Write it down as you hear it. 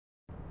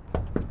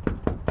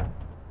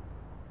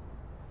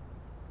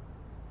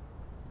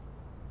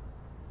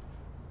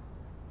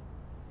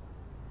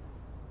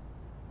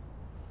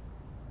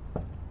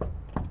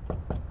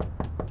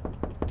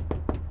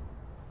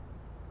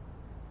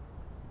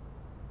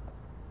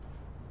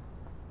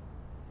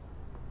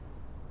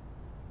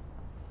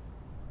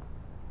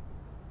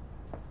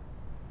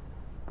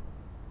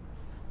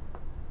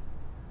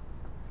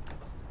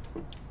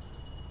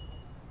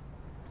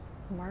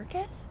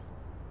Marcus?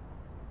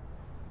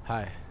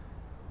 Hi.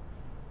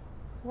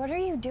 What are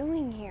you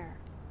doing here?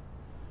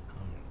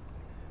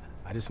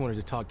 I just wanted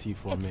to talk to you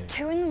for a minute. It's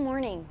 2 in the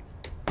morning.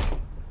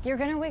 You're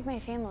gonna wake my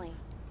family.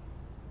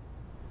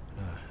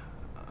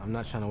 I'm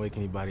not trying to wake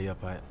anybody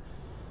up. I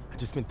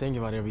just been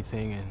thinking about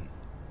everything, and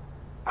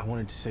I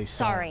wanted to say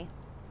sorry. Sorry.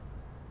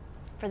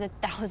 For the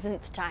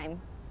 1000th time.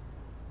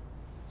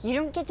 You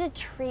don't get to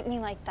treat me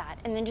like that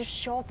and then just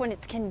show up when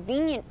it's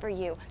convenient for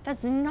you.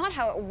 That's not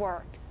how it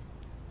works.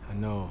 I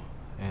know,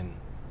 and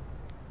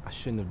I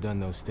shouldn't have done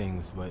those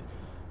things, but...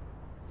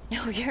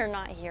 No, you're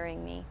not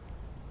hearing me.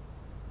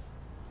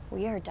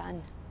 We are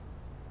done.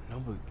 No,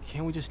 but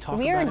can't we just talk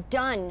about it? We are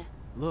done.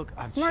 Look,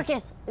 I've...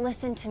 Marcus,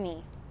 listen to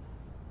me.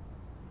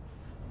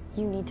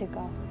 You need to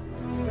go.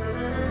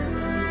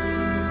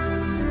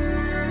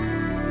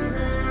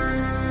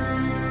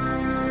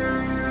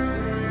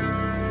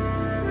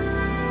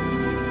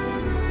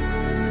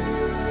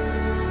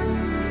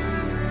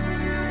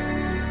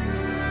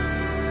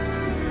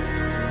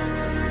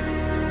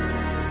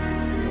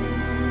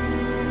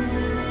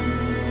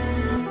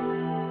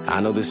 I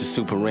know this is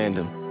super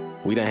random.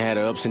 We done had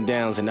our ups and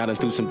downs, and I done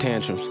threw some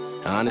tantrums.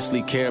 I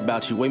honestly care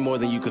about you way more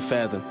than you could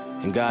fathom.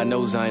 And God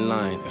knows I ain't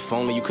lying. If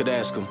only you could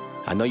ask him.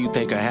 I know you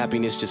think our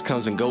happiness just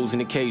comes and goes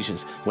in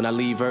occasions. When I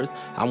leave Earth,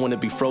 I want to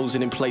be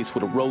frozen in place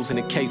with a rose in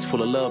a case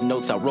full of love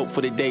notes I wrote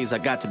for the days I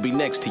got to be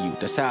next to you.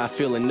 That's how I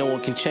feel, and no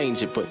one can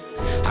change it. But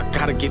I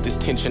gotta get this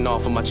tension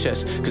off of my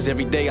chest, cause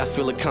every day I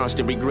feel a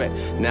constant regret.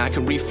 Now I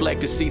can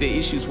reflect to see the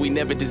issues we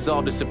never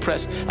dissolved or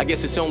suppressed. I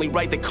guess it's only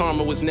right that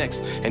karma was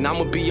next. And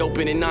I'ma be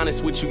open and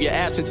honest with you. Your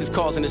absence is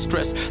causing the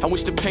stress. I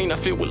wish the pain I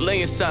feel would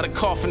lay inside a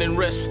coffin and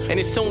rest. And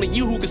it's only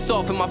you who can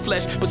soften my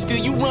flesh, but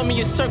still you run me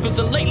in circles,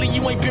 and lately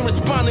you ain't been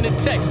responding to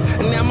text.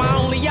 And now my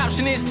only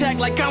option is to act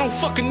like I don't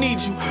fucking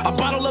need you. I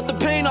bottle up the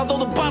pain although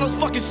the bottle's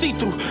fucking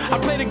see-through. I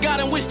pray to God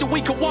and wish that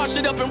we could wash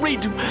it up and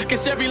redo.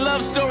 Guess every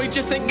love story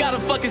just ain't got a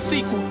fucking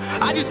sequel.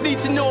 I just need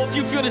to know if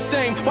you feel the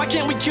same. Why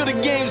can't we kill the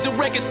games and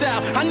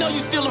reconcile? I know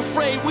you still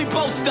afraid, we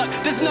both stuck,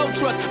 there's no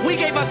trust. We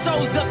gave our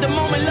souls up the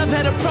moment love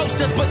had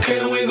approached us. But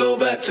can we go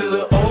back to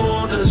the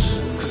old us?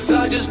 Cause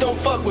I just don't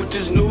fuck with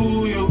this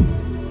new you.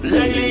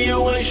 Lately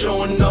you ain't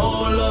showing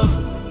no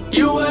love.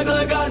 You act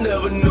like I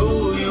never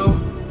knew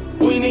you.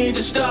 We need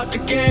to stop the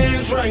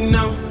games right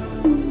now.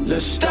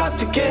 Let's stop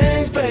the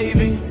games,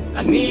 baby.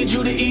 I need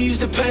you to ease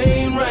the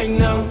pain right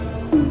now.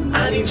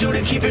 I need you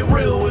to keep it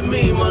real with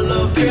me, my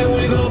love. Can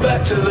we go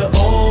back to the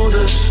old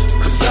us?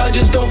 Cause I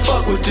just don't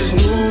fuck with this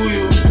new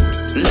you.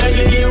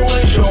 Lately you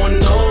ain't showing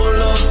no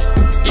love.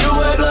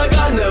 You act like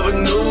I never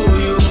knew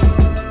you.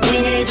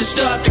 We need to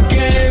stop the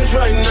games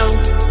right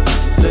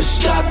now. Let's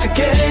stop the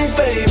games,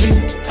 baby.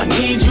 I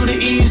need you to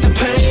ease the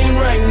pain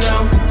right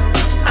now.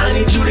 I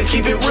need you to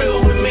keep it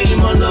real with me,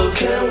 my love.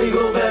 Can we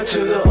go back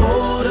to the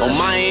old us? On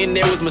my end,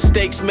 there was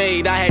mistakes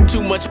made. I had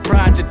too much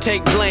pride to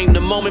take blame.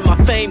 The moment my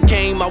fame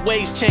came, my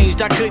ways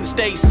changed. I couldn't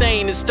stay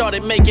sane and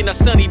started making our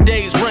sunny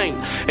days rain.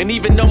 And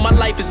even though my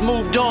life has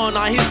moved on,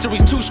 our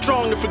history's too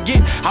strong to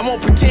forget. I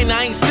won't pretend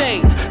I ain't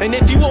stained. And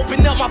if you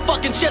open up my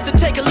fucking chest and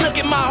take a look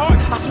at my heart,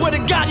 I swear to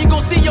God you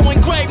gon' see your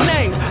engraved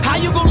name. How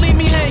you gon' leave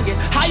me hanging?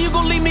 How you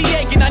gon' leave me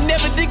aching? I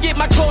never did get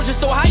my closure,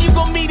 so how you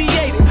gon'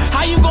 mediate it?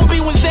 How you gon'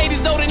 be when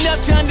Zadie's old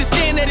enough to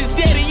understand that his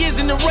daddy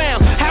isn't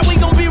around? How we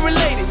gon' be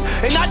related?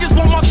 And I just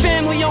want my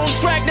family on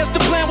track, that's the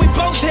plan we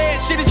both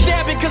had. Shit is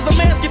sad because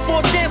I'm asking for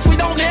a chance we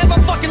don't have. I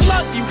fucking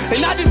love you.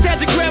 And I just had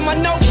to grab my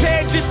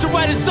notepad just to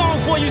write a song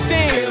for you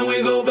saying, can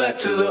we go back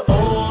to the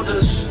old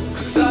us?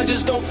 Cause I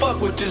just don't fuck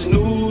with this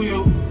new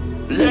you.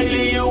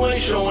 Lately you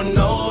ain't showing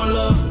no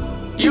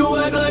love. You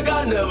act like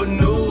I never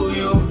knew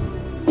you.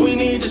 We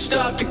need to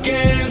stop the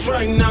games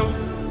right now.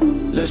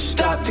 Let's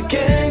stop the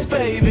games,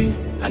 baby.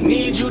 I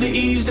need you to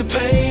ease the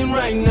pain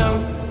right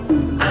now.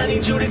 I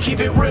need you to keep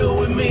it real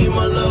with me,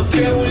 my love.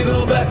 Can we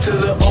go back to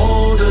the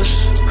old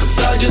us? Cause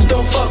I just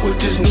don't fuck with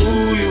this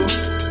new you.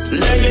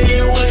 Lately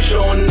you ain't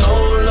showing no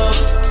love.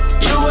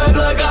 You act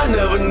like I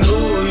never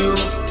knew you.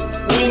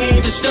 We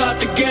need to stop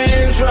the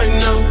games right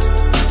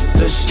now.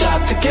 Let's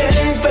stop the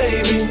games,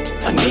 baby.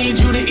 I need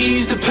you to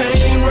ease the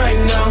pain right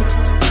now.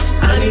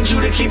 I need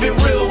you to keep it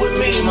real with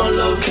me, my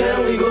love.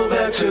 Can we go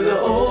back to the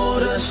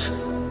old us?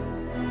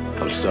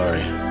 I'm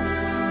sorry.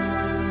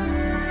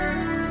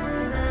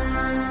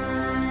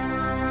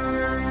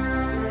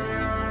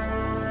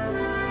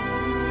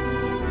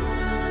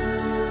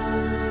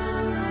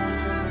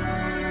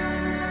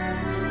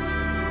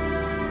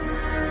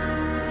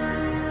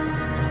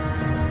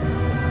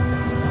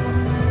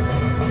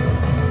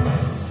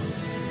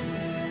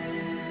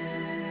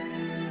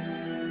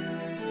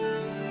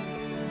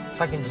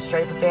 Fucking just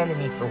straight up abandoned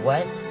me for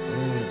what?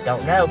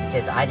 Don't know,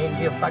 because I didn't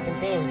do a fucking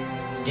thing.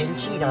 Didn't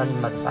cheat on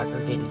the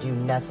motherfucker, didn't do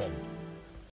nothing.